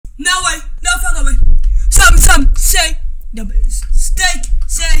No way, no fucking way. Some say the steak,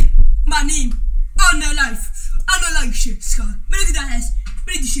 say my name. Oh no life. I don't like shit, Scott. But look at that ass.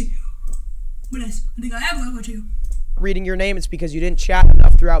 But look at shit. But I think I have got you. Reading your name, it's because you didn't chat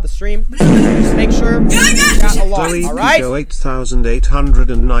enough throughout the stream. Just make sure you chat a lot, alright?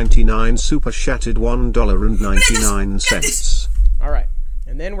 8,899 super chatted $1.99. Alright.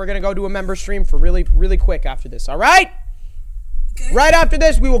 And then we're gonna go do a member stream for really quick after this, alright? Okay. Right after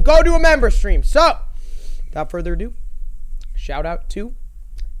this, we will go do a member stream. So, without further ado, shout out to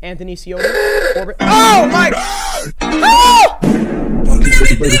Anthony Cioli. Oh my God! Oh!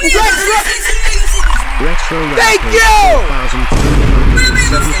 Thank you!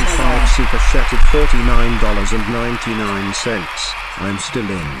 4,275 super chatted $49.99. I'm still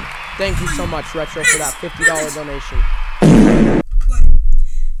in. Thank you so much, Retro, for that $50 donation. Wait.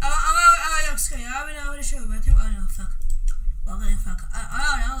 I'm gonna show you. Oh no, fuck. Fuck.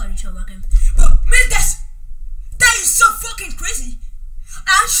 I don't know show back in. But man, that is so fucking crazy.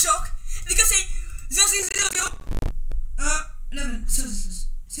 I'm shocked. Because say 11. So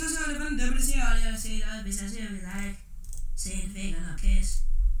 11. Double say all say that business like say the thing on a case.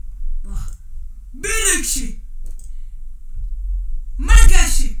 Big shit.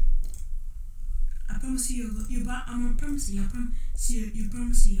 Malagashi. I promise you I'm gonna promise you go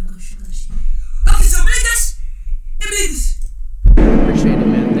sugar shit. Okay, so believe this. Appreciate it,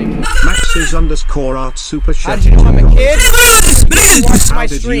 man. Thank you. Max's _ art super chat. How did you know I'm a kid? Watch my How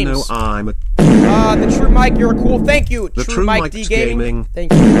did streams. you know I'm a The True Mike, you're cool. Thank you. The True True Mike Mike's D Gaming.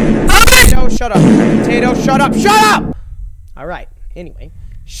 Thank you. Potato, shut up. Potato, shut up. Shut up! Alright, anyway.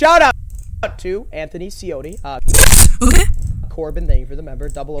 Shout out to Anthony Cioli. Okay. Corbin, thank you for the member.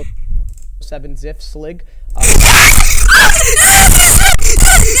 007 Ziff Slig.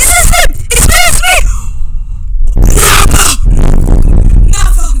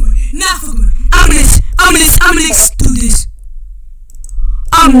 I'm next to this.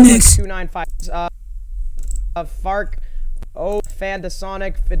 I'm next. 295. Fark. Oh,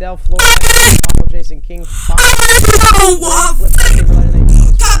 Fandasonic. Fidel Flores. Jason King.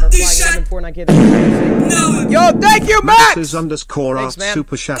 Yo, thank you, Max! Max's _ art Thanks, man.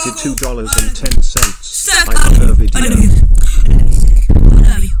 super chatted $2.10.